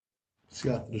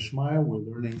Siyat Rishmaya, we're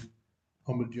learning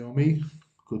Amud Yomi,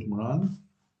 Likutei Moharan.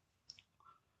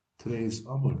 Today's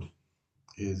Amud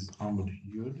is Amud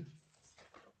Yud.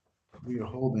 We are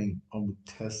holding Amud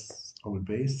Tes, Amud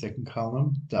Base, second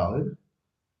column, Dalid.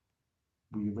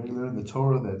 We already learned in the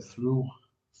Torah that through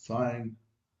sighing,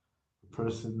 the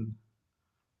person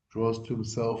draws to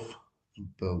himself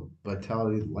the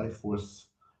vitality, the life force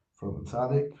from a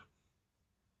tzaddik.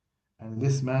 And in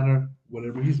this manner,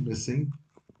 whatever he's missing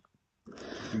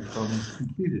becomes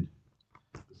completed.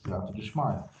 Siyat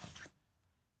Rishmaya.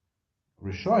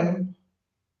 Rishoyim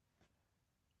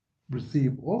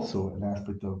receive also an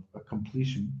aspect of a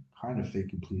completion, kind of fake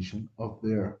completion, of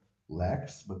their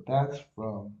lacks, but that's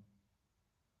from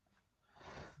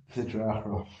Sitra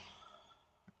Achra,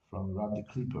 from Rabbi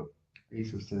Klipa.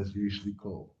 Asa says usually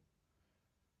called.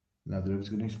 Now, there is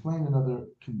going to explain another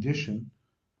condition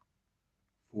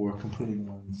for completing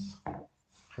one's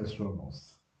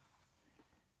chesronos.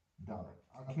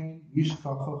 Akin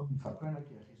yishkachach michaperna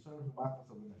ki achisor v'machas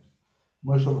avinesh.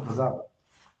 Moshe l'chazal.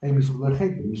 Hey, Mr.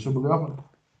 Blechek, Mr. Blechek.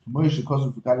 Moshe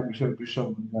kosu v'kari b'shem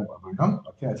b'shem v'nei b'avinam.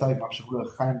 Okay, I tell you, Mamshech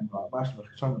l'chaim v'amash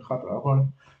v'chisor v'chaper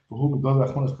avon. V'hu b'dod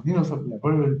v'achmonas kadinos v'nei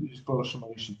b'avinam. Yishkol Hashem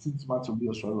ha'yish tzitz matzu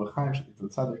b'yos v'aru l'chaim shekit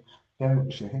l'tzadik. Hem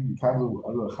shehem yikablu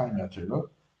aru l'chaim yatero.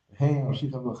 Hem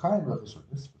mamshich l'chaim v'chisor.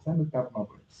 This v'hem yikab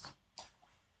ma'bris.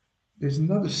 There's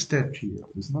another step here.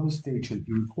 There's another stage that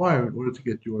you require in order to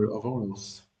get your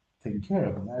avonos taken care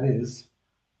of, and that is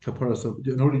in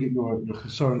order to get your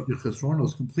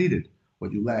chesronos completed,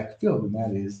 what you lack filled, and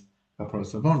that is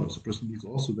kaparas avonos. A person needs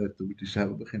also that we should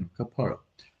have a bechin of kapara.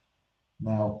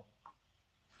 Now,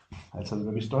 that's how the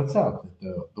Rebbe starts out.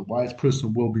 That the wise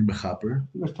person will be mechaper.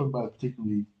 We're going to talk about it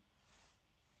particularly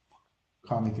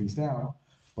calming things down,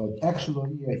 but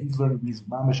actually, he's learning these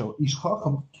mamish or ish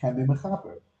chacham can be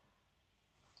mechaper.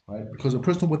 Right? Because a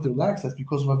person with their lacks, that's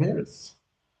because of Averis.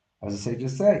 As the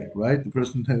sages say, right? The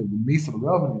person who the Misa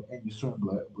B'Relman and Yisur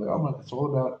B'Relman, it's all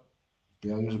about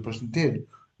failures a person did.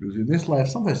 Usually in this life,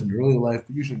 sometimes in the earlier life,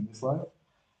 but usually in this life.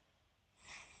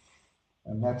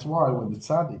 And that's why when the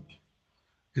tzaddik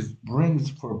brings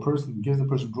for a person, gives the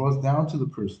person, draws down to the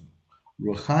person,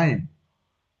 Ruchaim,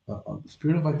 the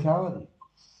spirit of vitality,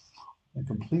 and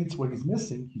completes what he's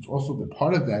missing, he's also the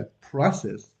part of that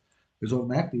process. Is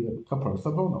automatically a kaparas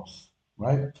avonos,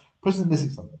 right? Person is missing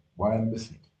something. Why am I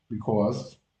missing it?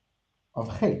 Because of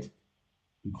hate,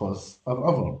 because of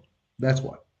avon. That's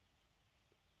why.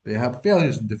 They have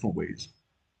failures in different ways.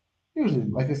 Usually,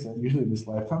 like I said, usually in this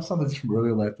lifetime, sometimes from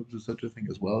earlier life, there's such a thing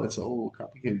as well. It's a whole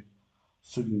complicated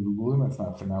study of the ruling. That's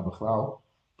not for now,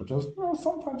 but just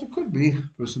sometimes it could be.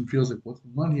 Person feels like what's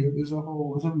going on here. There's a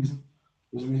reason.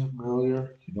 There's a reason from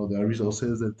earlier. The Arizal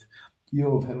says that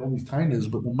Eov had all these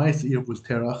tainas, but the Maisa Eov was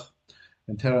Terach,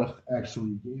 and Terach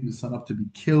actually gave his son up to be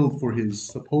killed for his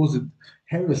supposed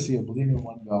heresy of believing in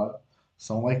one God.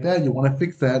 Something like that, you want to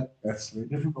fix that. That's very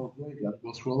difficult. Yeah, you got to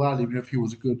go through a lot, even if he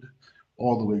was good,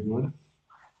 all the way good.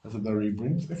 That's what the Ari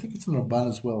brings. I think it's in Ramban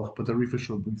as well, but the Ari for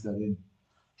sure brings that in.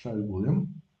 Shari William.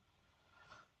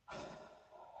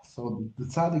 So the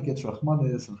tzaddik gets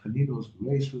Rahmanis and Chaninos,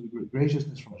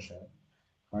 graciousness from Hashem,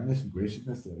 kindness and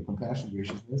graciousness, compassion and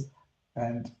graciousness.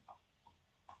 And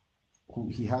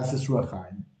he has this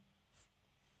Ruchaim.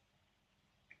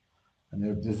 And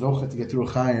there's Zocha to get to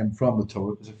Ruchaim from the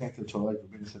Torah, because it came to the Torah, like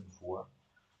we said before.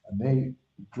 And they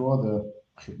draw the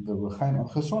Ruchaim on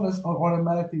Chesronas, and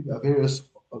automatically the Averis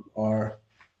are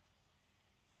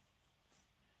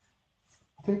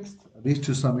fixed, at least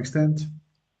to some extent.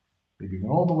 Maybe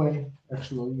not all the way.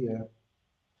 Actually,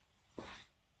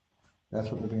 that's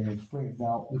what they're going to explain.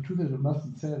 Now, the truth is, Rav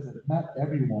says that not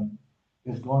everyone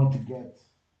is going to get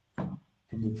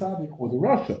from the tzaddik or the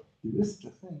rasha. There is such a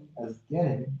thing as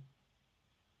getting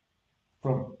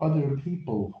from other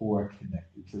people who are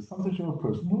connected. So sometimes you have a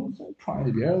person who's trying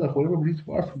to be erlich, whatever, but he's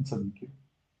far from tzaddik.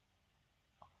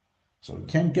 So he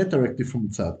can't get directly from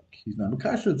the tzaddik. He's not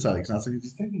mekasher the tzaddik. It's not something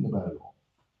he's thinking about at all.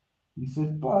 He says,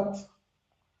 but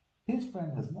his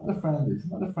friend has another friend, there's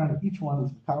another friend, and each one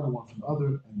is the one from the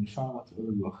other, and Yishana to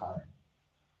other Ruchaim.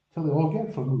 So they all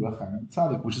get from the Ruchaim and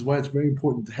tzaddik, which is why it's very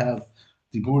important to have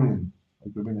diburim.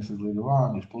 Like Rabbeinu says later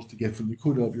on, you're supposed to get from the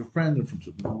kuda of your friend and from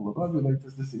the people above you. Like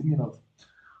there's this union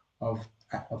of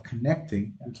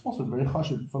connecting, and it's also very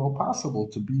chashuv, if at all possible,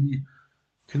 to be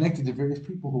connected to various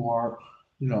people who are,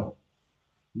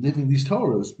 living these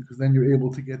Torahs, because then you're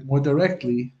able to get more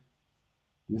directly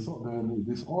this or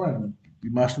and be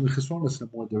mashlim chesronos in a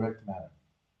more direct manner.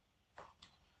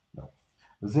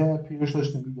 Zeh pirush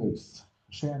l'shnei midos.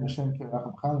 Hashem kerach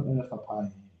amchal erech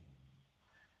apayim.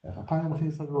 Erech apayim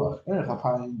mechis haruach. Erech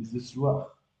apayim is this ruach.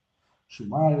 As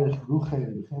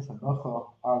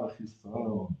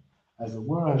it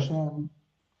were, Hashem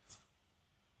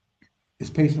is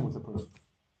patient with the person.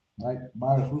 Right?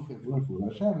 Hashem,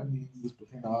 it means this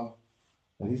of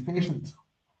that he's patient.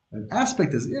 An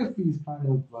aspect as if he's kind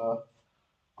of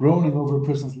groaning over a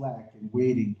person's lack and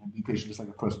waiting and being patient just like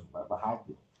a person behind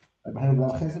you. Behind the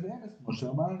chesed emes, Moshe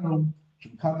Amarnu,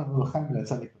 Shemkatan Ruchaim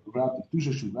Le'atzadik Rav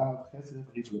Kedusha Shu Rav Chesed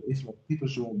V'Yisrael Israel people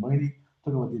Shu Moini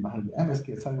talking about the behind the emes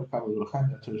ki Atzadik Kabel Ruchaim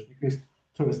Le'atzadik Mikres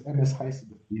Torres emes Chesed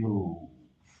V'Yu.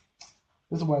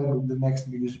 This is why the next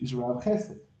meeting is Rav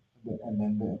Chesed and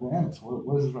then the emes.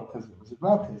 What is Rav Chesed? What is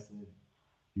Rav Chesed?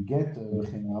 You get the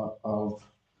of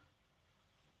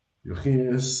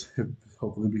Yochias,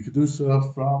 hopefully be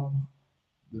Kedusha from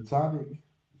the tzaddik.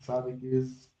 The tzaddik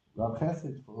is Rav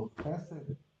Chesed, full of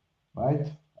Chesed,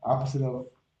 right? Opposite of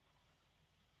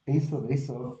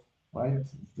Esav, right?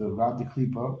 The Rav de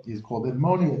Klipa is called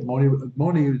Edmoni.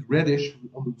 Edmoni is reddish,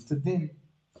 alludes to din,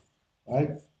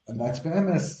 right? And that's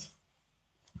Be'emes.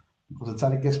 Because the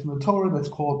tzaddik gets from the Torah, that's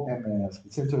called Emes.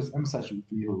 It says to us, Emes Hashem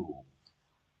Fihu.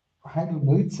 Hainu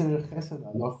Noitzer Chesed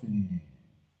Alofim.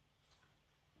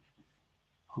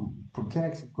 Who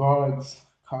protects, guards,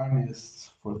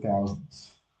 kindness for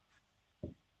thousands.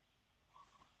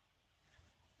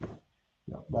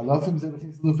 Balafim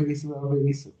zevachim zelu ve'esav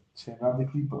ve'esav. Shem Rav de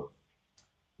Klipa.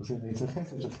 We say neitzer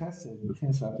chesed, chesed.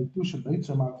 B'chins Rav de Kedusha,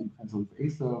 neitzer mati b'chins zelu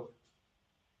ve'esav.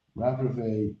 Rav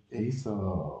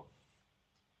ve'esav.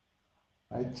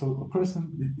 Right. So a person,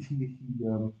 he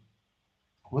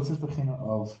what's this b'china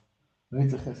of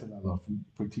neitzer chesed alafim?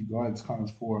 He guards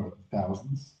kindness for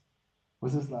thousands.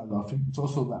 What's this la'alafim? It's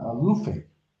also la'alufim.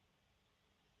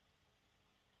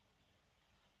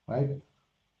 Right?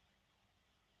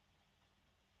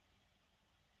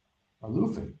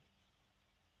 Alufim.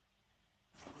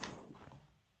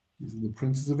 These are the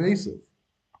princes of Esav.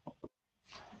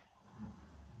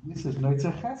 This is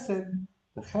Noitzer Chesed.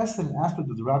 The Chesed aspect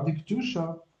of the Rav de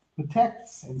Kedusha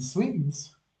protects and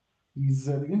sweetens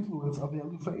the influence of the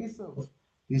Alufa Esav,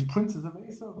 these princes of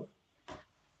Esav.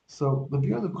 So the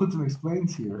Biur Likutim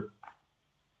explains here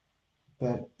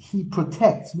that he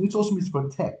protects, which also means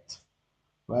protect,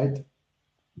 right?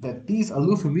 That these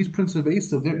alufim, these princes of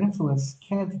Esav, their influence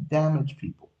can't damage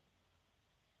people,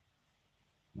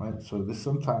 right? So this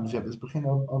sometimes you have this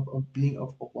beginning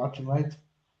of watching, right?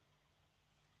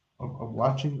 Of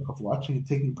watching and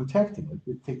taking protecting.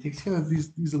 It takes care of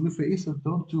these alufim Esav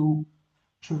don't do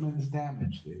tremendous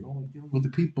damage. They're only dealing with the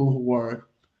people who are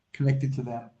connected to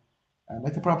them. And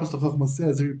like the Prophet of Chachma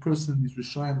says, every person is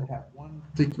Rishayim, they have one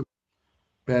particular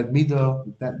bad midah.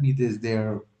 That midah is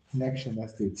their connection,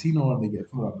 that's their tzino, and they get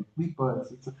from Rabbi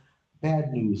Klipa. It's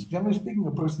bad news. Generally speaking,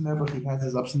 a person never he has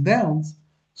his ups and downs.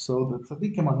 So the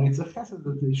tzaddikim are Noitzer Chesed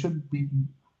that they shouldn't be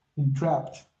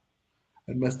entrapped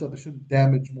and messed up. They shouldn't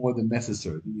damage more than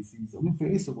necessary. These things that we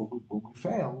face when we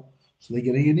fail, so they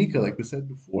get a unika, like we said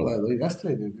before, like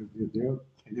yesterday.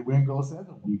 They're wearing Golos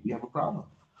Edom. We have a problem.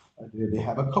 They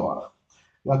have a car.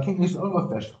 King is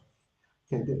overfesha.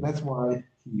 Okay, that's why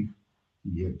he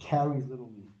carries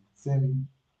literally sin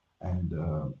and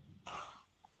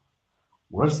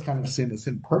worst kind of sin, a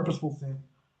sin, purposeful sin.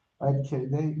 Right? Okay,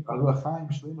 they are ruachayim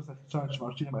shleimus achitzaron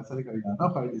shmarshim b'tzadik arina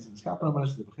nochar is in skapra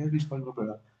manish the b'chein v'shpag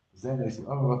v'pera zen they say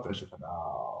overfesha.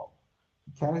 Now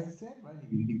he carries the sin, right?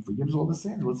 He forgives all the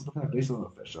sins. What's the kind of base of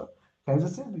overfesha? Carries the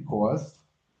sin because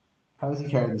how does he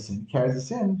carry the sin? He carries the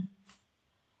sin.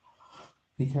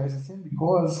 He carries the sin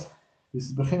because this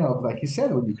is bechina of, like he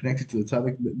said, when you connected to the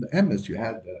tzaddik, the emes, you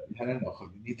had enough.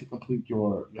 You need to complete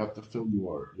you have to fill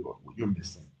what you're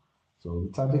missing. So the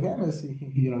tzaddik emes,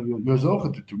 you're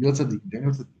zoche to real tzaddik,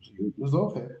 you're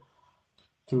zoche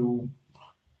to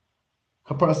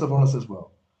kaparas avonos as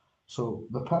well. So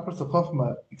the Papa of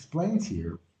Chachma explains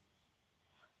here.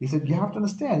 He said you have to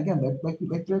understand again, like the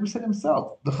Rebbe said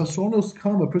himself, the chasronos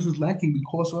come, a person's lacking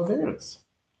because of averos.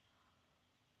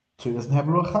 So he doesn't have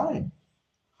a ruachayim.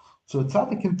 So the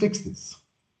tzaddik can fix this.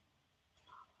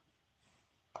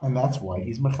 And that's why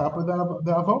he's mechaper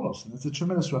the avonos. And it's a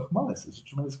tremendous rachmanis. It's a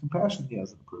tremendous compassion he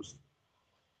has in a person.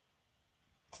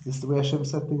 This is the way Hashem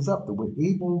set things up, that we're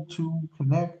able to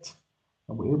connect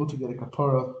and we're able to get a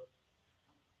kapara,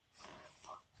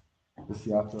 the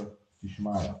siyata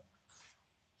yishmaya.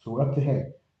 So we're up to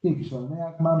head. So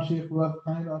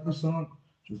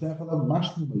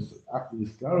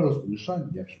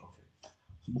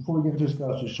before we get into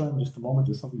Iskaros Rishon, just a moment,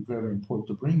 there's something very, very important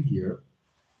to bring here,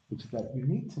 which is that you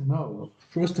need to know,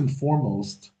 first and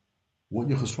foremost, what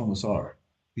your chesronos are.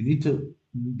 You need to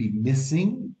be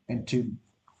missing and to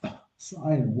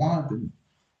sigh and want, and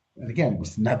again,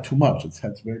 it's not too much. It's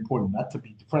very important not to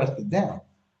be depressed and down,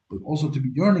 but also to be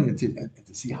yearning and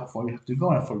to see how far you have to go,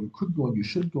 and how far you could go, and you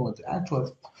should go, and to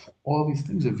actualize. All these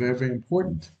things are very, very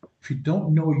important. If you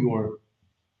don't know your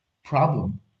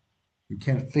problem, you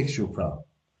can't fix your problem.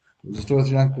 There was a story of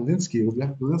Jan Kalinsky. With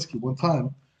Jan Kalinsky, one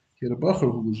time, he had a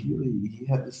bacher who was really, he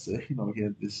had this, he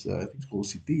had this, I think it's called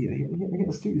OCD, and he had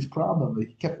a serious problem.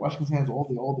 He kept washing his hands all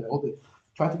day, all day, all day.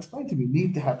 Tried to explain to him, you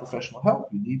need to have professional help.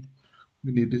 You need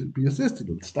to be assisted.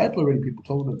 With Stipler already, people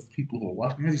told him that people who are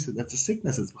washing hands, he said, that's a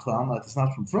sickness. It's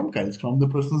not from Frumkeit. It's from the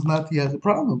person's not, he has a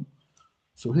problem.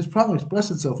 So his problem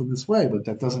expressed itself in this way, but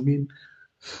that doesn't mean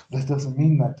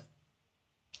that,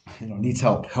 needs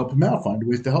help. Help him out, find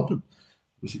ways to help him.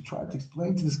 Because he tried to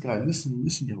explain to this guy, listen,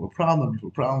 you have a problem, you have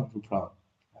a problem, you have a problem.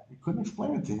 He couldn't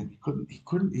explain it to him.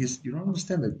 You don't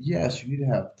understand that, yes, you need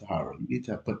to have tahara, you need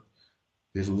to have, but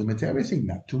there's a limit to everything,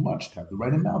 not too much, to have the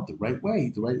right amount, the right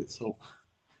way, so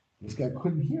this guy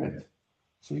couldn't hear it.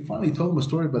 So he finally told him a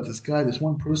story about this guy, this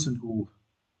one person he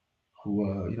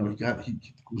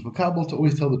was macabre to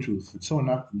always tell the truth. And someone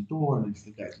knocked on his door, and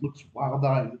the guy looks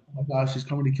wild-eyed. Oh my gosh, he's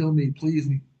coming to kill me! Please,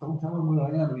 and don't tell him where I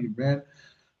am. And he ran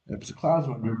up the clouds,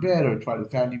 or under bed, or tried to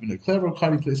find even a clever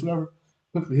hiding place, whatever.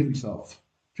 Quickly hid himself.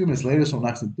 A few minutes later, someone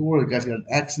knocks on the door. The guy's got an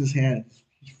axe in his hand.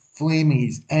 He's flaming.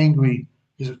 He's angry.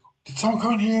 He's like, "Did someone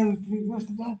come in here?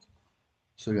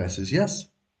 So the guy says yes,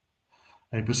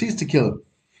 and he proceeds to kill him.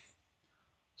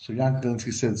 So Jan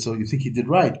Kalinsky said, so you think he did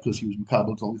right because he was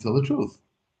macabre to only tell the truth?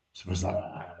 So he's like,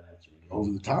 that's really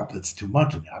over the top. That's too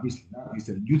much. And obviously not. He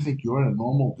said, you think you're in a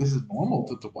normal, this is normal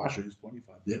to wash your hands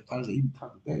 25 times, 80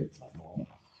 times a day. It's not normal.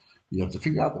 You have to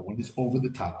figure out that when it's over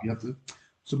the top, you have to.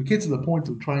 So we get to the point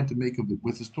of trying to make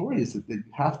with the story is that you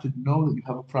have to know that you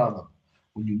have a problem.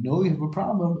 When you know you have a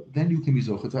problem, then you can be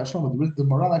Zochah to Hashem. The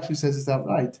Moral actually says this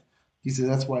outright. He says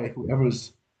that's why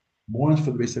whoever's mourns for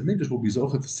the Beis HaMikdash will be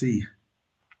Zochah to see.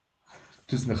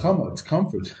 It's nechama, it's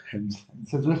comfort. And it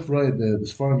says, the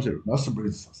Sfarim said, Nassim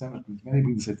brings, many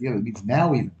bring this idea, it means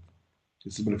now even.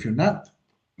 It says, but if you're not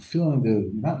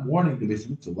you're not mourning the Beis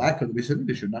HaMikdash, the lack of the Beis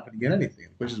HaMikdash, you're not going to get anything.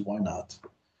 The question is, why not?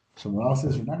 So Moral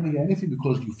says, you're not going to get anything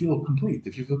because you feel complete.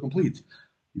 If you feel complete,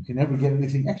 you can never get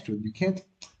anything extra. You can't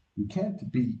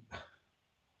be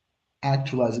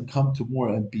actualized and come to more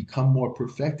and become more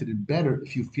perfected and better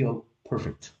if you feel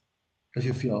perfect. If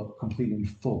you feel complete and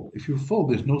full. If you're full,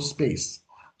 there's no space.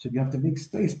 So you have to make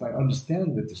space by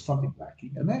understanding that there's something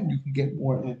lacking, and then you can get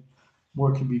more, and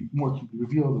more can be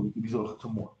revealed, and we can be zochah to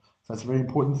more. So that's a very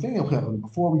important thing.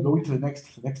 Before we go into the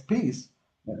next piece,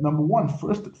 number one,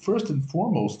 first and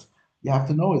foremost, you have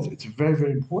to know it's very,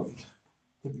 very important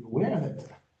to be aware that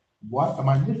what am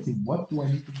I missing? What do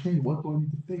I need to change? What do I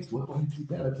need to fix? What do I need to do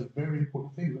better? It's a very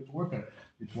important thing we have to work on.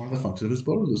 It's one of the functions of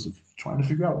hisbodedus, of trying to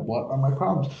figure out what are my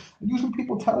problems. And usually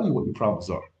people tell you what your problems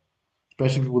are,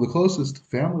 especially people the closest,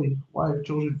 family, wife,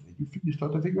 children. You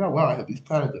start to figure out, wow, I have these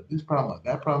problems, this problem,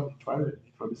 that problem. You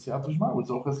try to see out the Shema with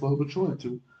Zochas a little bit shorter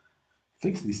to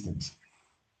fix these things.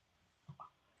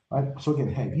 Right? So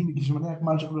again, hey,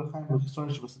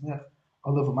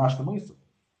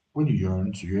 when you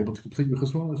yearn, so you're able to complete your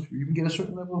chesronos, you even get a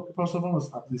certain level of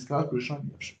pasavonos after this guy's Rishon.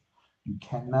 You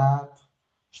cannot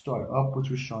start up with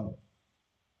Rishon.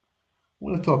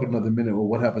 We're going to talk another minute. Well,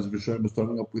 what happens if Rishon is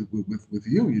starting up with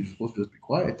you? You're supposed to just be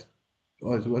quiet.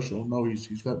 Oh, it's Rishon. No,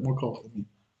 he's got more calls than me.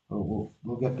 Oh,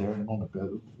 we'll get there in a moment.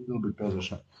 A little bit better.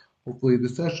 Hopefully,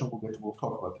 this session we'll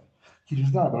talk about that. This is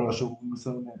he's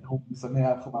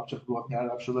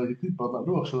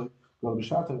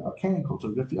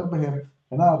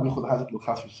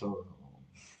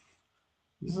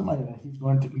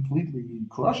going to completely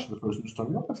crush the person who's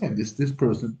starting up with him. This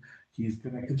person, he's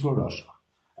connected to a Russia.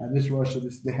 And this Russia,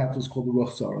 they have what's called the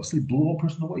Ruach Tzara. So they blew a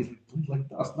person away. He's like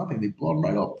dust, nothing. They blow him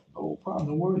right up. No problem,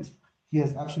 no worries. He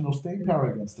has actually no staying power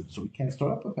against him, so he can't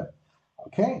start up with him.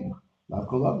 Okay.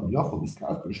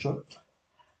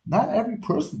 Not every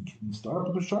person can start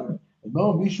up with a Sharm.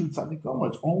 No, Mishu Tzaddik Gomer.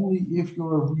 It's only if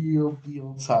you're a real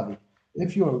deal tzaddik.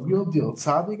 If you're a real deal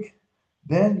tzaddik,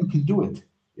 then you can do it.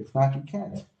 If not, you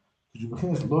can't. That's what the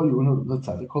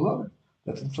Tzaddik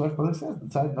Kodesh says. The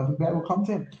tzaddik, nothing bad will come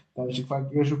to him.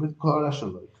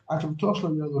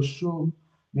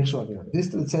 This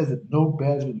that says that no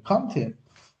bad is going to come to him.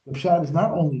 The pshat is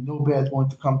not only no bad is going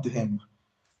to come to him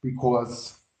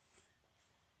because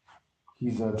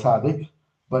he's a tzaddik,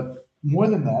 but more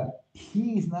than that,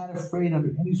 he's not afraid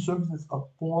under any circumstance of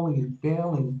falling and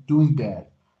failing and doing bad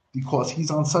because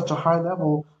he's on such a high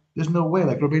level. There's no way,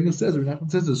 like Rabbeinu says, or Nachman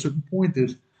says, at a certain point,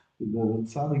 there's the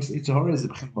tzaddik's Yitzhahara is the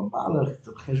b'chem b'malach, it's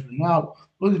the b'cheshbening out.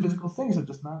 All these physical things are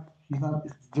just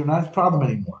they're not his problem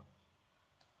anymore.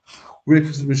 Rick,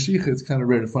 for the Mashiach, it's kind of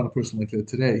rare to find a person like that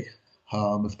today.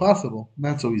 It's possible,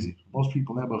 not so easy. Most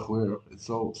people never clear. It's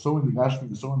so in the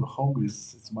Gashmi, so in the Chomer,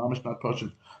 it's mamish not touch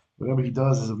it. Whatever he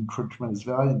does is of tremendous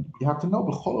value. You have to know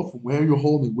from where you're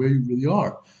holding, where you really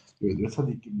are. They're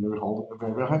tzaddikim, you're holding a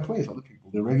very, very high place. Other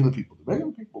people, they're regular people. The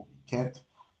regular people,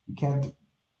 you can't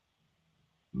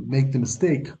make the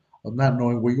mistake of not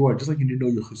knowing where you are. Just like you know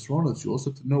your chesronos, you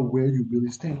also have to know where you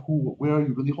really stand. Where are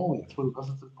you really holding? That's what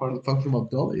part of the function of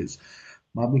Abdullah is.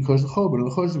 Because the chober and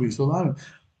the choser so long.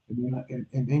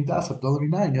 In Das Abdullah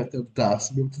 9, you have to have Das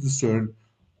and be able to discern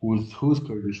who's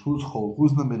Kurdish, who's Chol,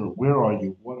 who's in the middle, where are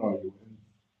you, what are you, and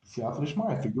Siyat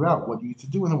Lishmai, figure out what you need to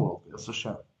do in the world. That's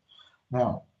Hashem.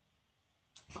 Now,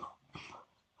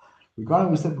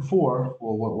 regarding what we said before,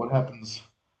 well, what happens?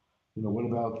 What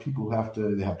about people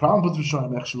who they have problems with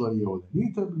Rishon, or they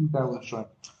need to be better with Rishon?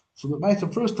 So the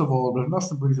Maisa, first of all, Rav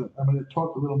Nassim brings it. I'm going to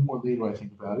talk a little more later, I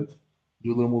think, about it.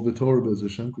 Do a little more of the Torah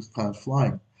Hashem because time's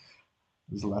flying.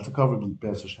 There's a lot to cover with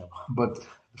Bez Hashem. But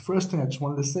the first thing I just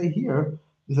wanted to say here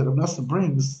is that Rav Nassim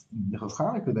brings in Nechas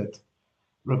Chanukah that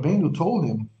Rabbeinu told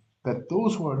him that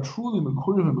those who are truly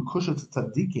Mekurim and Mekusha to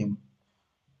Tzaddikim,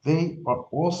 they are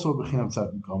also B'chinam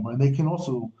Tzaddik Gomer, and they can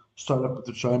also start up with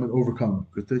the Shalom and overcome them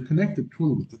because they're connected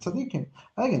truly with the Tzaddikim.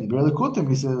 And again, the Likutei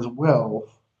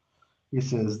he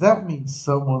says, that means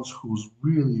someone who's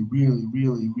really, really,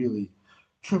 really, really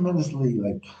tremendously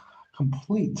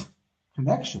complete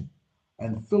connection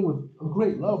and filled with a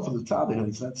great love for the tzaddik.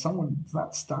 It's not someone, it's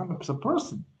not stand up as a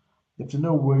person. You have to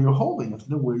know where you're holding, you have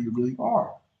to know where you really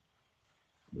are.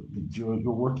 You're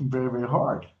working very, very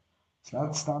hard. It's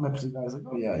not stand up as a guy who's like,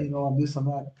 oh yeah, I'm this, I'm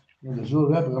that. The Zul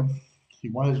Rebbe, he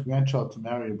wanted his grandchild to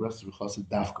marry a breast of Chassid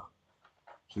Dafka.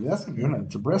 So they asked him,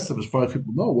 it's a breast of, as far as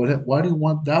people know, why do you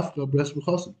want Dafka, a breast of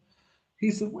Chassid?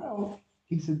 He said,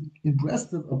 in a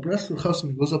breast of Chassid,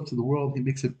 he goes up to the world, he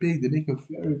makes it big, they make a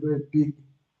very, very big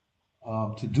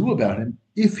to do about him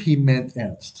if he meant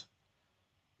ernst.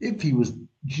 If he was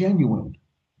genuine,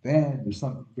 then there's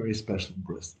something very special in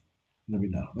breast. Every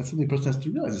now. That's something the person has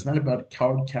to realize. It's not about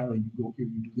card carrying, you go here,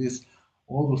 you do this,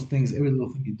 all those things, every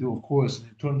little thing you do, of course, and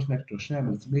you turn to connect to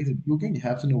Hashem. It's amazing. You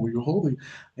have to know where you're holding.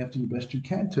 You have to do the best you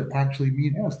can to actually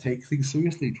mean ernst. Take things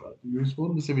seriously. Try to do your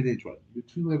holiness every day. Try to do your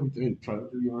tefillah every day. Try to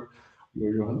do your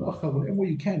halacha, whatever way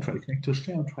you can. Try to connect to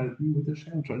Hashem. Try to be with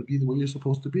Hashem. Try to be the way you're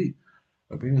supposed to be.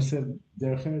 Rabbeinu said,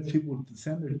 Derech Eretz, people would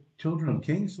descend their children of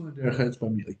kings, so Derech Eretz by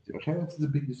me. Derech Eretz is a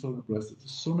big yisod of breast.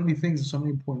 There's so many things, so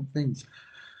many important things.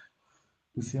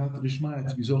 The Siyata Dishmaya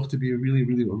to be zoch to be a really,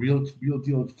 really, a real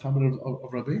deal of Talmud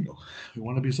of Rabbeinu. We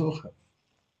want to be zoch.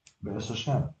 Be'ez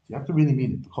Hashem. You have to really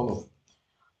mean it. The whole of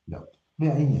it.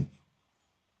 Yeah.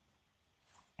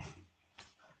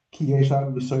 Ki yesh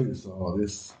adam b'soyis. So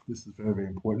this is very, very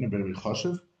important and very, very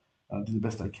chashiv. I'll do the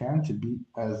best I can to be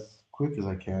as quick as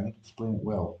I can, explain it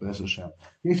well. Be'ez Hashem.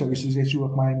 Yesh adam b'soyis yesh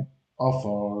yuach mayim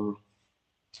ofar.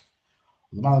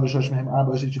 The man of B'shosh mehem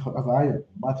abba yesh yichot avaya.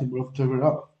 Matim rof to it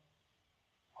up.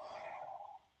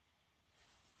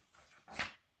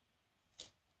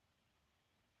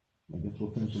 I guess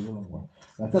we'll finish a little more.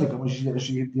 נתן כמו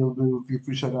שהגדיל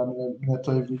בפי שנה מן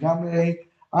הטוב לגמרי,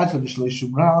 עד שלא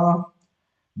שום רע,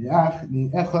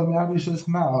 מאחר מהרבי של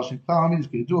חמל, שכלל המידס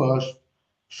כידוע,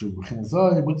 שהוא בכן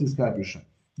זוי, בוט תזכר בשם.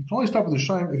 You can only start with the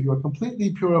Shem if you are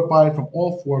completely purified from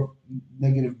all four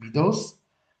negative midos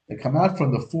that come out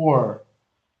from the four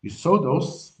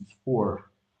yisodos,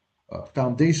 four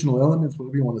foundational elements,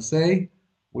 whatever you want to say,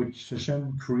 which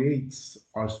Hashem creates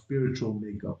our spiritual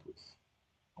makeup with.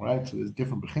 Right, so there's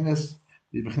different bechinas.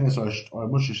 The bechinas are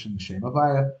mushish in the Shem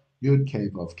Havaya. Yud, K,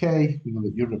 Vav, K. We know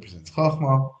that Yud represents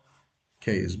Chachma.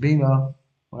 K is Bina.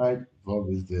 Right,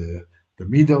 Vav is the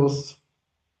Midos.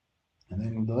 And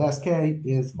then the last K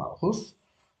is Malchus.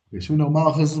 Okay, so we know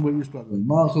Malchus is where you're struggling.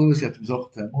 Malchus, you have to be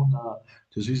Zoch to Emunah,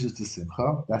 to Jesus to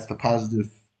Simcha. That's the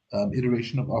positive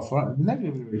iteration of Afar. And the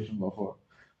negative iteration of Afar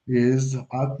is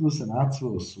Atlus and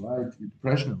Atzvus, right?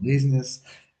 Depression and laziness.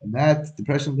 And that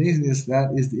depression, laziness,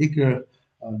 that is the ikar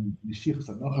Mishichas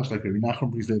Anochash, like Rabbi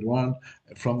Nachman brings later on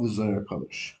from the Zohar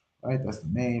Kodesh. Right? That's the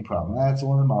main problem. That's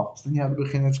all in the Malchus. Then you have the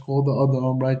Bechin, it's called the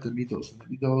Adam, right? The Midos. And the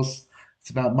Midos,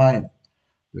 it's about Mayim.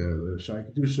 The Shai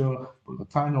Kedusha, the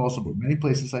Tanya also, but many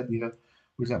places idea,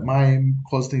 was that Mayim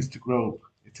causes things to grow.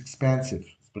 It's expansive.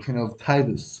 It's Bechin of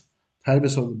Taivas.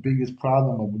 Taivas are the biggest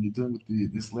problem of when you're dealing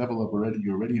with this level of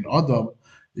you're already in Adam,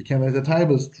 you can't let the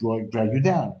Taivas drag you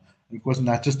down. And of course,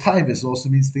 not just taivas, also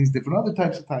means things different, other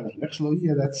types of taivas. Actually,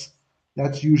 yeah,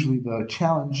 that's usually the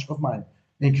challenge of mine.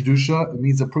 In kedusha, it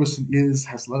means a person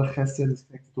has a lot of chesed, is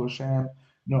connected to Hashem.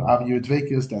 Aviyur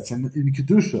dvekas, that's in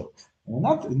kedusha. And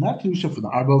not kedusha for the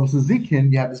arbavos and zikin.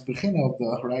 You have this bechina of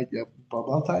the right. You have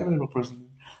babal taiva, a person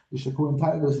The Shakur and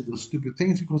Taivas, he does stupid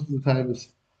things because of the Taivas.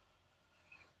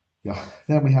 Yeah.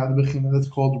 Then we have the Bechina that's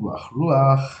called Ruach.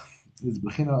 Ruach is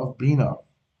Bechina of Bina.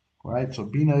 Right? So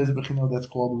Bina is a Bechina that's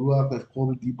called Ruach, that's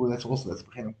called a Dibur, that's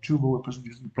Bechina of Tshuva, where a person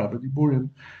using the proper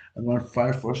Diburim and learn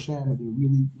fire for Hashem, and they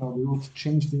really, they're able to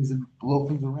change things and blow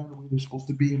things around the way they're supposed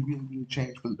to be and really, really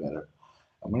change for the better.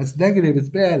 And when it's negative, it's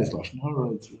bad, it's Lashon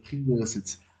Hara, it's Rechilas,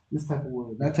 it's this type of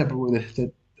word, that type of word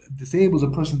that disables a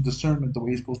person's discernment the way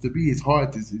he's supposed to be. His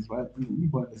heart is right.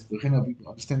 His Bechina of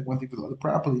understanding one thing for the other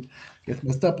properly gets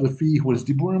messed up. Lefi, what is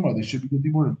Diburim? Or they should be good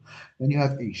Diburim. Then you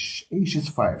have Aish. Aish is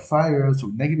fire. Fire, so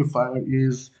negative fire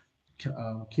is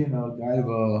Kina,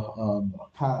 Gaiva,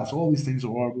 Kas. All these things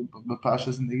are Pasha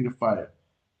is negative fire.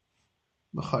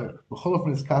 The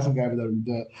Cholofin is Kas and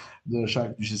Gaiva, the Shai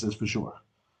Kedusha says for sure.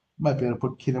 Might be able to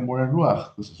put Kina more in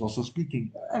Ruach. This is also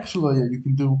speaking. Actually, yeah, you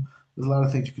can do, there's a lot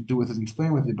of things you can do with it and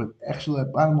explain with it, but actually, the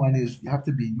bottom line is you want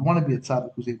to be a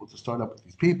tzaddik who's able to start up with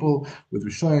these people, with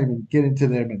Rishayim, and get into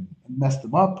them and mess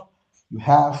them up. You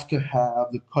have to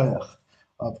have the koyach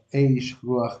of Eish,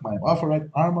 Ruach, Mayim. Right?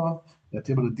 Arma, that's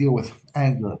able to deal with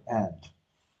anger and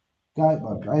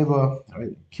Gaiva, right?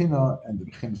 Kina, and the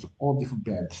beginnings of all different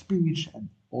bad speech and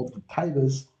all different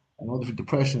taivas and all different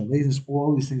depression and laziness.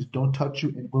 All these things don't touch you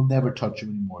and will never touch you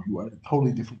anymore. You are in a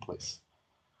totally different place,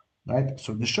 right?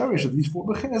 So the shorish of these four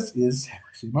beginnas is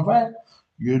Shemavai.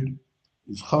 Yud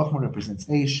is Chachma, represents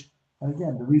Eish. And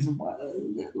again, the reason why,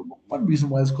 one reason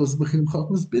why is because the beginning of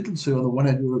Chachma is bittul. So on the one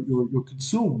hand, you're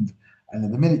consumed, and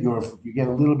in the minute you get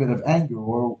a little bit of anger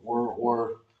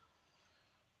or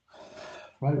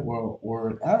right,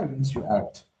 or arrogance, you're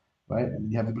out, right?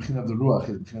 And you have the bechin of the ruach,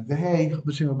 the bechin of the hay,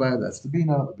 that's the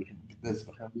bina, that's the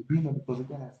bechin of the bina, because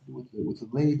again, it has to do with the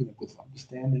lave and with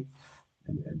understanding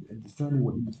and discerning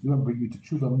what you need to do and bring you to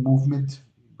tshuva movement,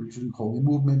 brings you to holy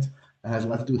movement, and has a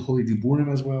lot to do with holy diburim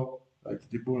as well. Right,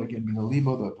 the dibur again being a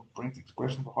libo that brings the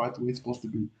expression of the heart the way it's supposed to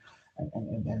be,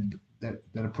 and that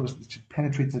a person should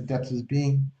penetrate the depths of his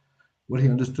being. What he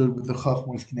understood with the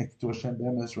Chachma is connected to Hashem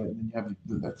Be'emes, right? And then you have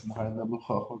that's in the higher level of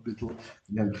Chachma, Bittul.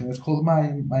 You have the thing that's called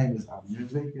Mayim. Mayim is Avnir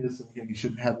Zekis. And again, you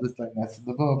shouldn't have this thing that's in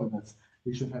the Vav, and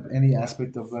you shouldn't have any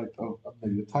aspect of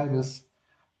negative Taivas.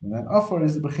 And then Afar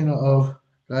is the Bechina of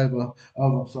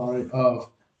of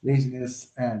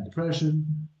laziness and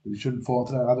depression. You shouldn't fall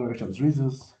into that other Hasham's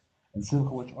reasons. And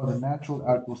Simcha, which are the natural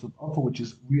outgrowths of Afar, which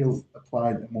is real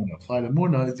applied Emunah. Applied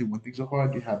Emunah is when things are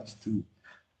hard, you have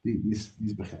these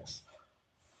Bechinas.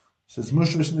 Says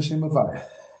Mushrish Nishim Avai.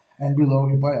 And below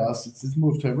by us, it's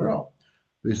moved to Averell.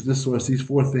 This is the source, these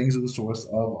four things are the source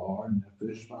of our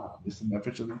Nefesh Baham. This is the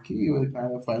Nefesh of the key, we're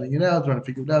kind of finding it out, trying to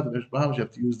figure it out. The Nefesh Baham, you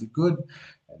have to use the good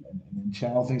and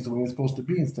channel things the way it's supposed to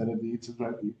be instead of the Yitzhak,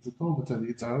 right? The Yitzhak, instead of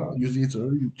the Yitzhak, use the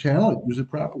Yitzhak, you channel it, use it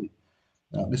properly.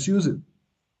 Misuse it.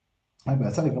 Right? The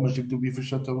Tzaddik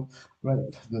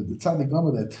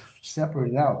Gama that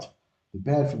separated out the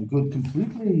bad from the good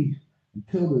completely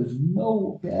until there's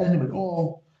no bad in him at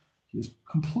all. He has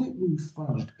completely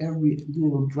expunged every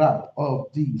little drop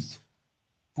of these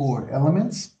four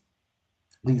elements.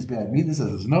 These bad midas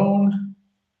as is known.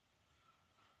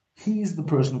 He's the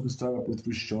person who can start up with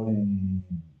Rishonim.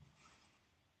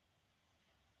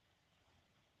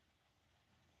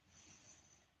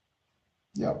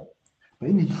 Yeah. הוא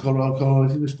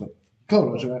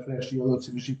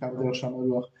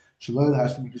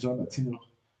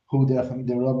דרך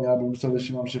המדרום מהבר מסוד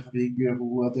השמם שחביגר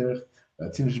הוא הדרך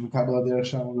צינו שמקבל הדרך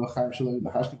שם ולחיים שלו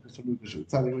לחשתם כסולו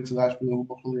כשצדיק וצדש בלו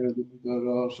בכל ירד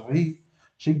למדרו שהיא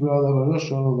שגברה עליו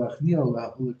הראשו להכניע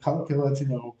ולקלקל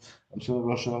הצינו של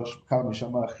הראשו שקל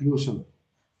משם החיול שלו.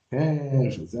 כן,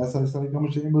 שזה עשה לצדיק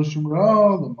גם שאין בו שום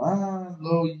רע, למען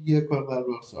לא יהיה כל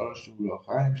לראש שום רע.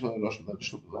 חיים של הראשו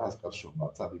לראשו ולהזכר שום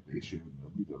צדיק ואישי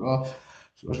מדרו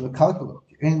שלו של הקלקלו,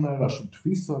 כי אין לה שום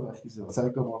תפיסה ואחיזה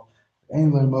לצדיק גם אין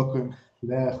לו מקום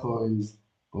לאחוז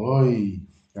בוי.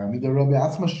 גם מדי רבי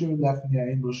עצמה שיר להכניע,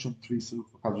 אין לו שום תפיסה,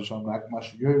 וחד ושם רק מה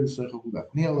שיורד לסך הוא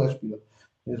להכניע להשפיע,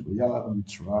 יש ביאללה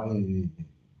במצרים.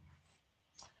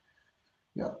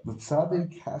 Yeah, the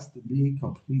tzaddik has to be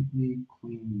completely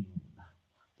clean.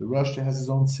 The Rasha has his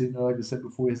own sin, like I said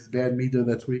before, he has the bad midah,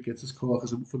 that's where he gets his koach,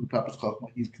 as from the Papa's Chachma,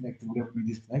 he's connected, whatever midah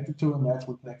he's connected to, and that's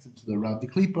what connects him to the Rav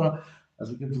Deklipa. As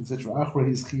we get to the Sitra Achra,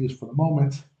 he's chiyush for the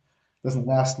moment. Doesn't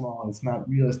last long, it's not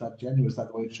real, it's not genuine, it's not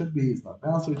the way it should be, it's not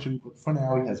balanced the way it should be, but for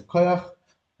now he has a koyach,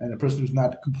 and a person who's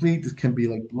not complete can be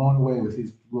like blown away with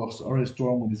his ruchs or his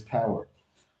storm with his power.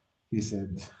 He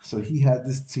said, so he had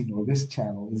this tzino, this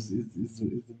channel is the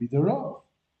midah,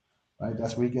 right?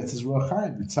 That's where he gets his ruach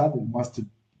chaim. The tzaddik wants to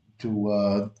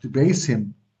base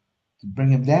him, to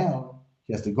bring him down.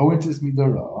 He has to go into this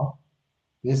midah,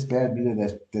 this bad meter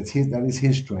that is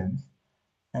his strength,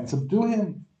 and subdue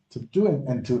him, subdue him,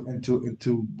 and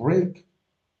to break,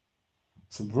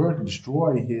 subvert, and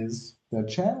destroy his the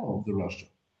channel of the Russia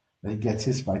that he gets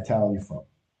his vitality from,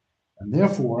 and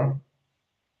therefore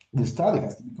this tzaddik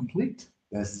has to be complete.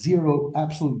 There's zero,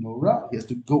 absolute no ra. He has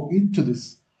to go into the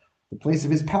place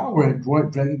of his power and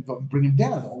drag him, bring him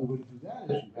down. The only way to do that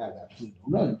is you have absolute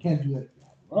no ra. You can't do that if you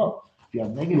have ra. If you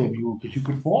have negative, because you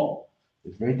could fall.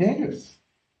 It's very dangerous.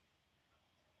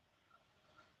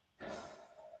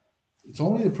 It's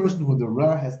only the person who the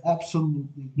ra has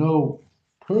absolutely no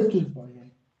purchase by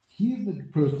him. He's the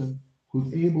person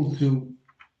who's able to.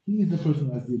 He's the person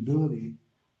who has the ability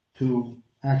to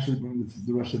actually bring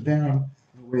the Russia down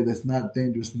in a way that's not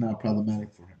dangerous and not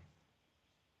problematic for him.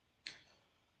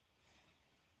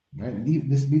 Right? And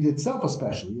this meat itself,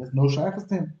 especially, has no shaykhs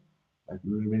to him. Like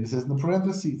it says in the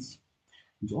parentheses,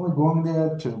 he's only going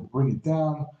there to bring it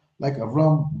down. Like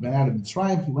Avram went out of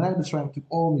Mitzrayim, he went out of Mitzrayim, took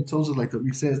all the mitzvot, like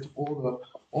he says, took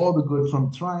all the good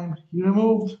from Mitzrayim. He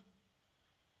removed.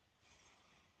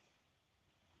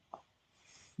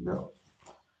 No.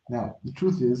 Now the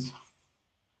truth is,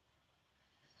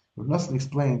 Rav Nosson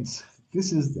explains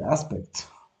this is the aspect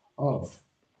of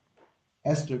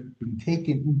Esther being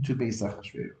taken into Beis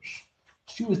Achashverosh.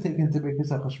 She was taken into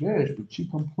Beis Achashverosh, but she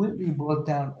completely brought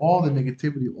down all the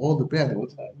negativity, all the bad that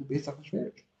was in the Beis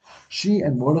Achashverosh. She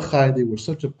and Mordechai, they were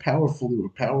such a powerful, they were a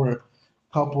power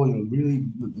couple, really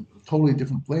totally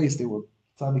different place. They were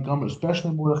tzaddik gomer,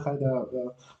 especially Mordechai,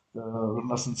 the Rav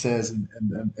Nosson says, and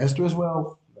Esther as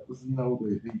well. That was,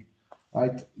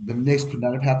 right? The next could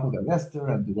not have happened without Esther,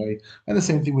 and the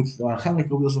same thing with Hanukkah.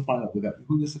 We also find out without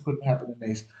Yehuda couldn't happen in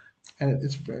Mace. And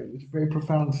it's a very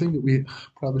profound thing that we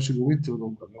probably should go into. I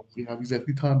don't know if we have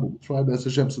exactly time, but we'll try B'ez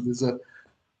Hashem. So there's the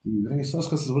says,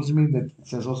 what does it mean that it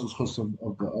says also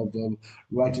of the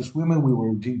righteous women? We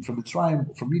were redeemed from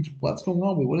Mitzrayim, from Egypt. What's going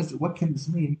on? What can this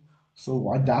mean? So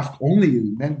why daft only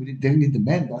men? We didn't need the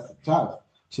men. That's the child.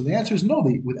 So the answer is no.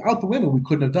 Without the women, we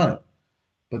couldn't have done it.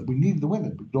 But we need the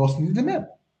women. But we also need the men.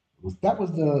 That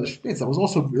was the spitz. That was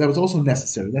also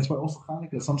necessary. That's why also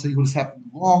Hanukkah. Some say it was happened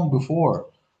long before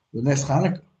the next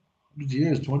Hanukkah, 100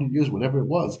 years, 20 years, whatever it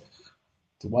was.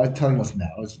 So why it's telling us now?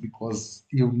 It's because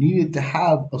you needed to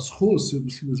have a schus.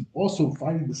 She was also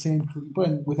fighting the same klipa,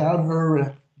 and without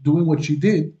her doing what she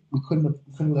did, we couldn't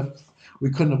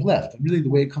have left. And really, the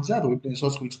way it comes out, the way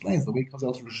Yisrael explains, the way it comes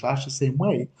out to Rishash the same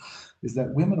way, is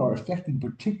that women are affecting a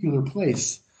particular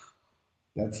place.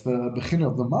 That's the bechina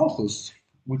of the malchus,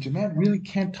 which a man really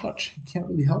can't touch. He can't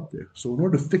really help there. So in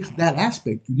order to fix that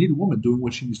aspect, you need a woman doing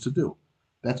what she needs to do.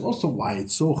 That's also why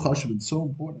it's so chashuv and so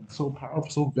important, so powerful,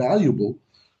 so valuable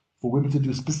for women to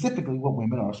do specifically what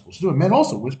women are supposed to do. And men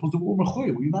also, we're supposed to do what we're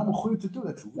mechuyev. What you're not mechuyev to do,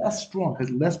 that's less strong,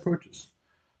 has less purchase.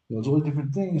 There's all these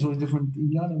different things, all these different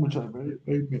inyanim, which are very,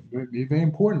 very, very, very, very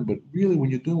important. But really,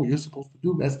 when you're doing what you're supposed to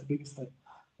do, that's the biggest thing.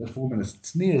 That's for women. It's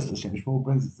tznius, the Shem Yishmael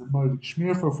brings, it's the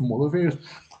shmir from all of it.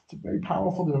 It's very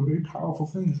powerful. There are very powerful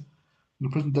things. The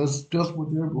person does just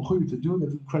what they're mechuyev to do.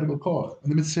 That's incredible cause.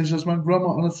 And the mitzvah says, "Jasman Grandma,"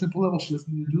 on a simple level, she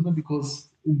doesn't need to do them because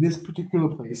in this particular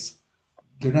place,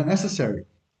 they're not necessary.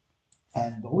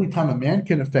 And the only time a man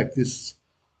can affect this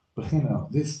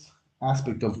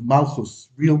aspect of malchus,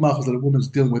 real malchus that a woman's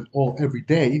dealing with every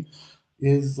day,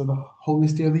 is the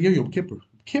holiest day of the year, Yom Kippur.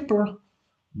 Kippur,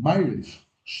 Ma'ariv,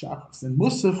 Shachas, and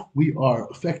Musaf, we are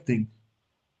affecting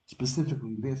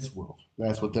specifically this world.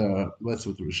 That's what the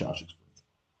Rishash explains.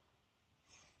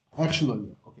 Actually,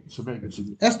 okay, so very good. So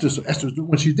Esther's doing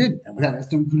what she did, and without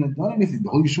Esther, we couldn't have done anything. The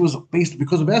whole Yeshua was based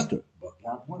because of Esther. But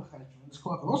without Mordechai, this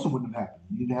also wouldn't have happened.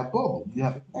 You need to have both. You need to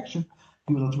have a connection.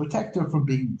 He was able to protect her from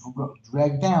being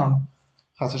dragged down,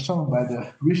 Chas Hashem, by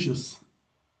the rishus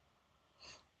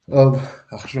of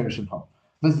Achashverosh and Haman.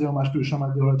 V'zeh mashpil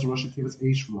Shama de'orat to Rosh Hashanah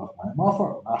eish ruach mayim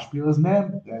afar. Mashpil is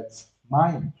mem. That's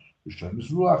mayim. Rishon is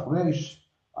ruach reish.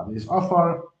 Adi is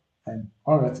afar, and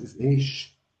aretz is eish.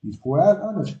 These four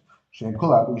elements. Shem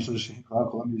kolab yishol shem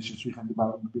kolab kolam yishol shvichem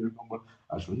debarim b'bir gomor.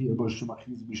 Ashur hiya bo shum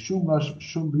achiz b'shum rash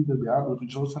b'shum b'der b'yabel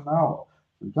b'jol sanao.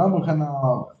 V'gamu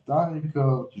kanal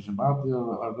dariko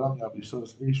kishemadir aram yab yishol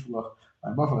eish ruach.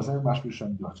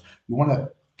 You want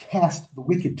to cast the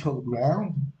wicked to the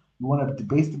ground. You want to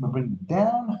debase them and bring them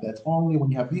down. That's only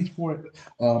when you have these four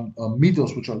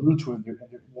midos, which are rooted in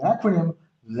the acronym.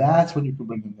 That's when you can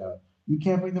bring them down. You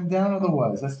can't bring them down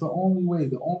otherwise. That's the only way.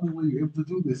 The only way you're able to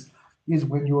do this is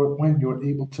when you're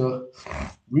able to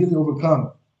really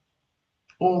overcome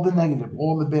all the negative,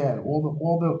 all the bad,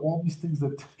 all these things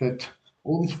that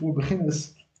all these four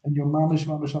bechinas. And your mamish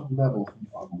on the level.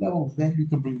 On the level, then you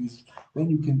can bring these. Then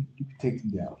you can take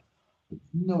them down.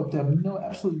 No, they have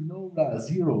absolutely no ra,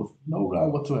 zero, no ra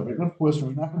whatsoever. And of course,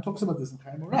 when Nachman talks about this in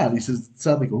Chaim Moran, he says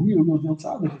tzaddik, a real deal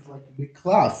tzaddik is like a big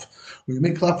klaf. When you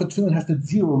make klaf for tefillin, it has to have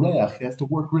zero reach. It has to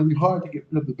work really hard to get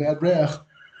rid of the bad reach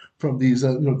from these,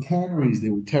 tanneries. They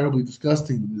were terribly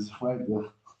disgusting. This right,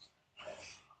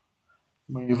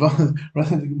 when you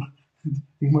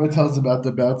the Gemara tells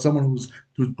about someone whose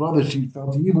brother, she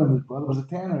felt evil and his brother was a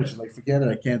tanner. She's like, forget it,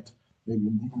 I can't.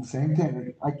 Maybe the same thing.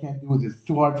 Like, I can't do it. It's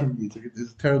too hard for me.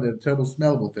 It's terrible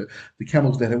smell with the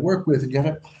chemicals that I work with, and you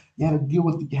had to deal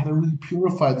with. You had to really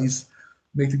purify these,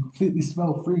 make them completely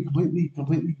smell free,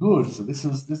 completely good. So this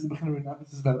is the kind of not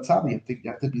this is about tzaddik.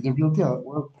 You have to be the real deal.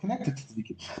 We're connected to the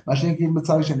Mashiach gave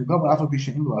mitzvah sheni go ba'afa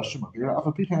pishin lo ashuma.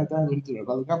 Ba'afa pishin adayin lo yitir.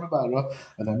 But the ba'ara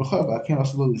adayin b'chol ba'akin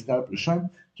also lo lizdar b'rishayim.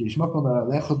 Ki yishmak lo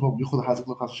na'alechot bo b'yichud hazak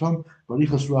lo chashon.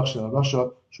 Barichas ruach shel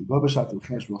rasha shugo b'shat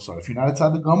l'chenesh ruach. If you're not a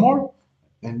tzaddik gomor,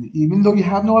 and even though you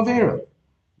have no avera,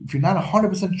 if you're not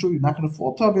 100% sure you're not going to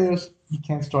fall to averas, you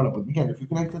can't start up with. Again, if you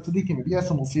connect that to tzaddikim, maybe yes,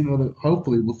 and we'll see another.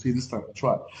 Hopefully, we'll see this time. We'll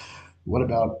try. What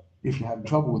about if you're having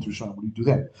trouble with Rishon? What do you do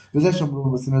then?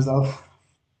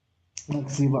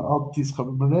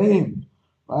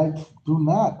 Right? Do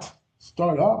not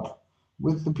start up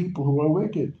with the people who are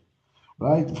wicked.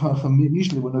 Right?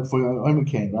 Usually, when for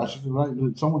Oimakain, right?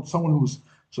 Someone who's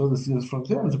so this is from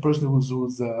them is a person whose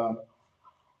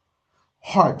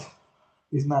heart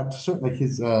is not certain, like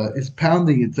his is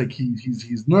pounding. It's like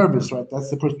he's nervous, right?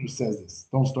 That's the person who says this.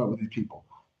 Don't start with these people.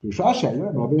 He's afraid of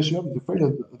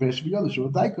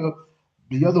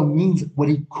the other means what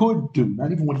he could do,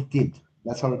 not even what he did.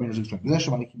 That's how Rabbeinu is explaining.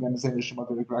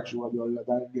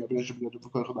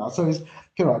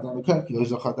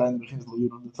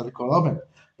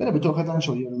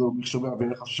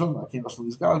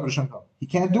 He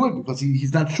can't do it because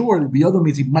he's not sure. The other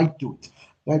means he might do it.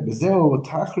 Right?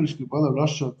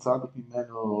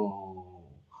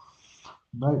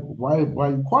 Why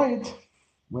are you quiet?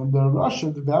 When the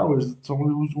Russia devours someone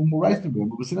who's more right than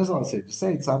him, just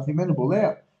say it's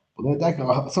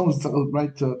someone's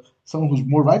right to someone who's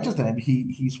more righteous than him,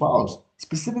 he swallows.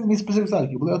 Specifically means specific side.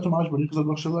 He's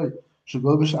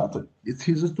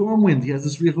a storm wind. He has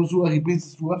this ruach, he breathes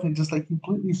this ruach and just like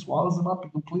completely swallows him up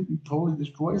and completely totally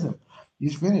destroys him.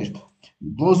 He's finished. He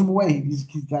blows him away. These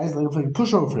guys like a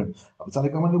push over him.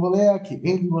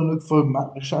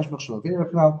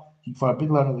 He fought a big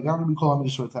ladder. The guy we call him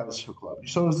the club. He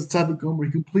showed us the tzaddik gomer.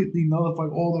 He completely nullified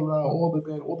all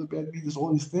the bad meters,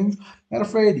 all these things. Not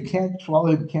afraid. He can't swallow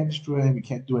him. He can't destroy him. He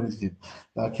can't do anything.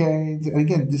 Okay. And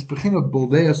again, this became of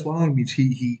boldeya swallowing means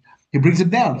he brings him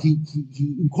down. He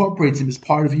incorporates him as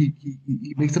part of he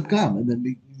makes up gum, and then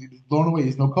he's blown away.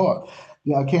 He's no koach.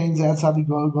 Yeah, Kain zat tzaddik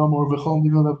gomer v'chol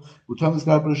nivelav. Utam this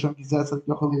guy b'risham ki zat tzaddik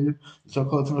yochol yir. So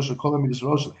kol tzimah shel kol amidus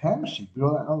rosh hem she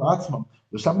b'yol al atzmam.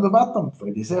 This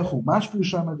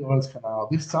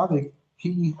tzaddik,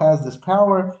 he has this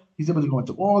power. He's able to go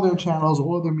into all their channels,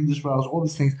 all their media files, all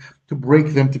these things to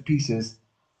break them to pieces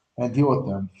and deal with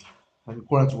them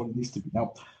according to what it needs to be.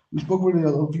 Now, we spoke already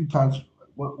a few times.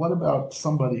 What about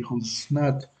somebody who's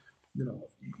not,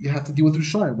 you have to deal with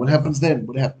Rishon? What happens then?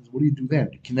 What happens? What do you do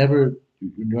then? You can never.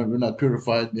 You're not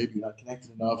purified, maybe you're not connected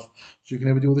enough, so you can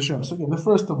never deal with the Shem. So again,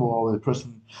 first of all, the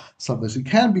person, sometimes he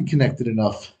can be connected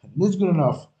enough, and it is good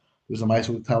enough. There's a mice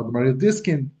with the Talmud the Maria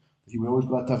Diskin. He always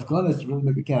got to Afghanistan to really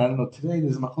make again. I don't know, today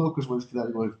there's machlokas where it's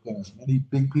Kedai go to Afghanistan. Many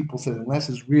big people said unless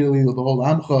it's really the whole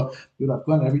Amcha, with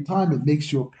Afghanistan, every time it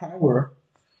makes your power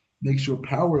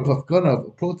of Afghanistan, of a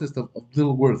protest of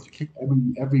little worth. You kick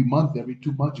every month, every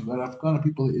 2 months, you go to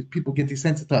Afghanistan, people get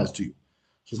desensitized to you.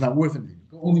 So it's not worth anything.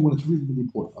 Only when it's really, really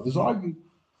important. Others argue,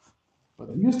 but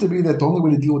it used to be that the only way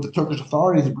to deal with the Turkish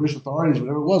authorities, the British authorities,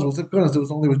 whatever it was Afghanistan. There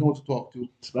was no one to talk to,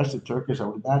 especially Turkish, I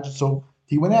would imagine. So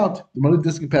he went out. The Malik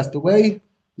Diskin passed away.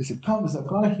 They said, come, this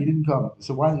Afghanistan. He didn't come. They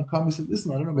said, why didn't you come? He said,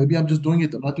 listen, I don't know. Maybe I'm just doing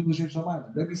it. I'm not doing the Sheikh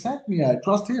Shamayim. Maybe he sent me. I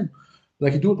trust him. But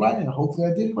I can do it right now. Hopefully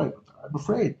I did it right. But I'm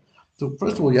afraid. So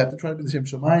first of all, you have to try to be the Shem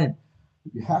Shamayim.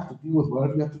 You have to deal with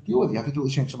whatever you have to deal with. You have to do the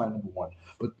Shem Shamayim number one.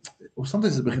 But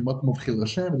sometimes it's become makom of chil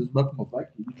Hashem, and it's makom of like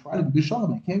you try to be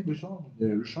shalom. You can't be shalom. The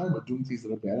Rishayim are doing things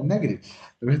that are bad and negative.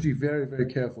 We have to be very, very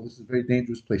careful. This is a very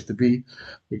dangerous place to be.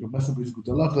 They can mess up with good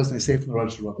halachas, and they say from the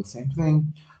Rosh Hashanah the same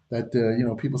thing. That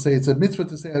people say it's a mitzvah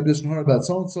to say a bishn about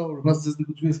so and so.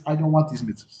 I don't want these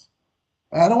mitzvahs.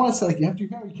 I don't want to say like you have to be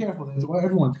very careful.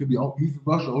 Everyone's going to be he's in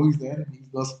Russia, he's the enemy. He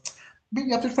does. Maybe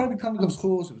you have to try to become the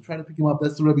schools and try to pick him up.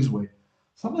 That's the Rebbe's way.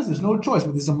 Sometimes there's no choice,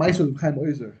 but there's a mice with Chaim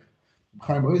Oizer.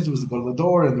 Chaim Oizer was the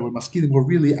Gadol, and there were Maskidim who were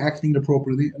really acting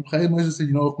inappropriately. And Chaim Oizer said,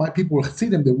 if my people were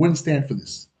Chassidim, they wouldn't stand for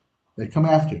this. They'd come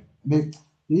after. And they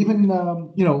even,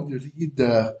 there's a Yid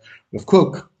of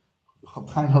Cook,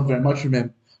 Chaim held very much from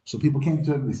him. So people came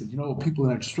to him and they said, people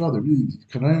in Israel, they're really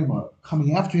are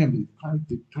coming after him.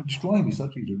 They're destroying him. He's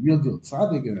such a real deal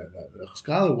tzaddik and a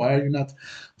scholar. Why are you not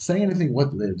saying anything?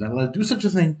 What, they're not allowed to do such a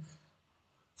thing?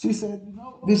 So he said,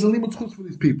 there's a limit for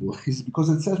these people. He said, because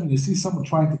it says when you see someone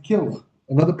trying to kill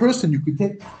another person, you could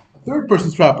take a third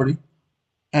person's property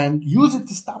and use it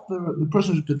to stop the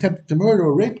person who's attempting to murder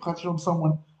or rape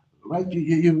someone, right?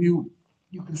 You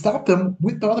can stop them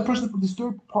with the other person from this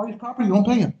third party's property. You don't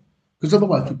pay him because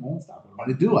otherwise people won't stop him.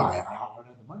 What do? I don't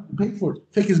have the money to pay for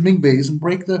it. Take his ming bays and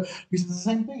break the. He says the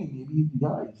same thing. Maybe he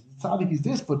dies. It's not like he's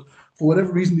this, but for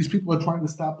whatever reason, these people are trying to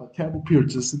stop a terrible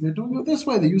purchase, and they're doing it this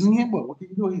way. They're using him. What can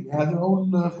you do? They have their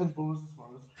own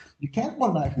you can't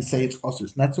automatically say it's us.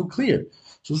 It's not so clear.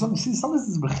 So some of this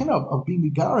is bechina of being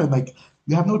Megara, like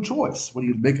you have no choice. When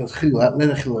you make a chil, let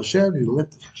a chil Hashem, you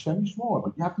let Hashem more.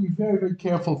 But you have to be very, very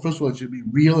careful. First of all, it should be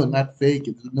real and not fake.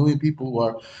 There's a million people who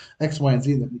are X, Y, and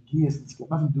Z that it's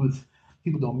got nothing to do with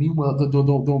people don't mean well. They're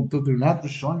not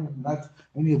Rishonim, not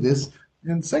any of this.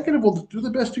 And second of all, do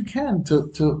the best you can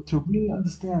to really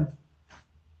understand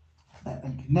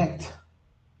and connect.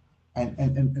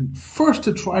 And first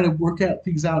to try to work out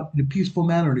things out in a peaceful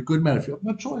manner, in a good manner. If you have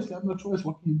no choice,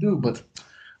 what can you do? But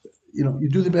you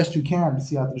do the best you can to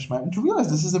see out the Shema and to realize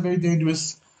this is a very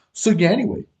dangerous sugya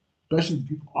anyway. Especially if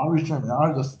people are trying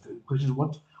to just the question is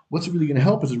what's it really going to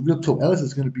help? Is it real To'elis?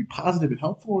 Is it going to be positive and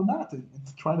helpful or not? And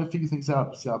to try to figure things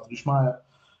out, see out the Shema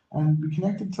and be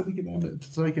connected to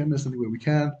Tzaddik Emes any way we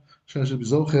can.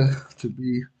 To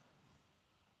be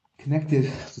connected to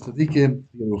Tzaddikim,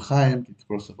 to get Ruchaim, get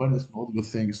to Abundance, and all the good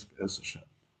things as Hashem.